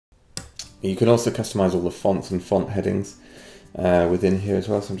You can also customize all the fonts and font headings within here as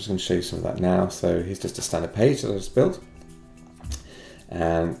well. So I'm just going to show you some of that now. So here's just a standard page that I just built.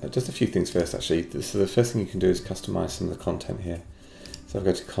 And just a few things first actually. So the first thing you can do is customize some of the content here. So I'll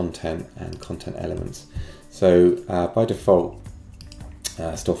go to content and content elements. So by default,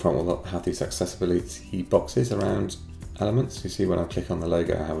 Storefront will have these accessibility boxes around elements. You see when I click on the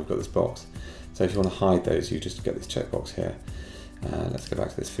logo how we've got this box. So if you want to hide those, you just get this checkbox here. Let's go back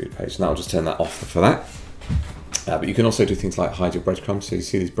to this food page, and I'll just turn that off for that. But you can also do things like hide your breadcrumbs. So you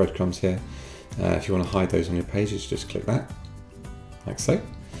see these breadcrumbs here. If you want to hide those on your pages, just click that, like so.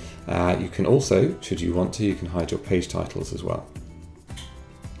 You can also, should you want to, you can hide your page titles as well.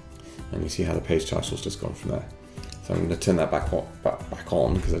 And you see how the page title's just gone from there. So I'm going to turn that back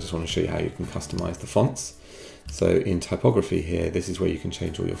on because I just want to show you how you can customize the fonts. So in typography here, this is where you can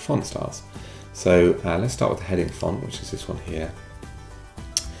change all your font styles. So let's start with the heading font, which is this one here.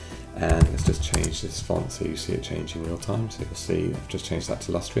 And let's just change this font so you see it change in real time. So you'll see I've just changed that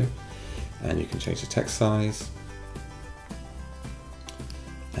to Lustria. And you can change the text size.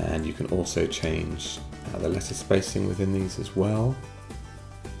 And you can also change the letter spacing within these as well.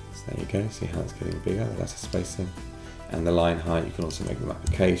 So there you go, see how it's getting bigger, the letter spacing. And the line height, you can also make them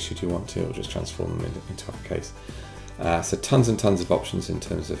uppercase should you want to, or just transform them into uppercase. So tons and tons of options in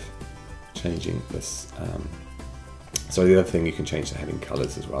terms of changing this. So the other thing, you can change the heading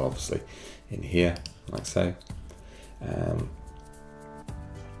colors as well, obviously, in here, like so. And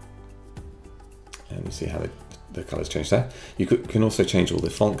you see how the colors change there. You can also change all the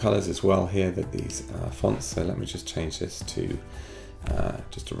font colors as well here, that these fonts. So let me just change this to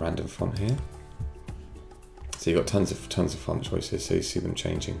just a random font here. So you've got tons of font choices, so you see them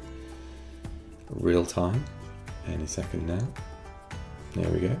changing real time any second now. There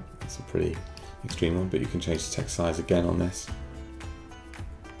we go, that's a pretty extreme one, but you can change the text size again on this.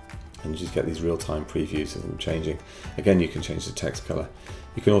 And you just get these real-time previews of them changing. Again, you can change the text color.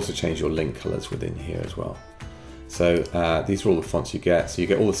 You can also change your link colors within here as well. So these are all the fonts you get. So you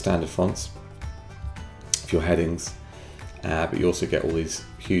get all the standard fonts for your headings, but you also get all these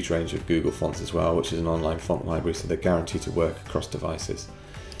huge range of Google fonts as well, which is an online font library, so they're guaranteed to work across devices.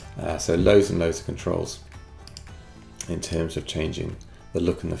 So loads and loads of controls in terms of changing the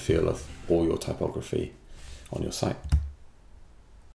look and the feel of all your typography on your site.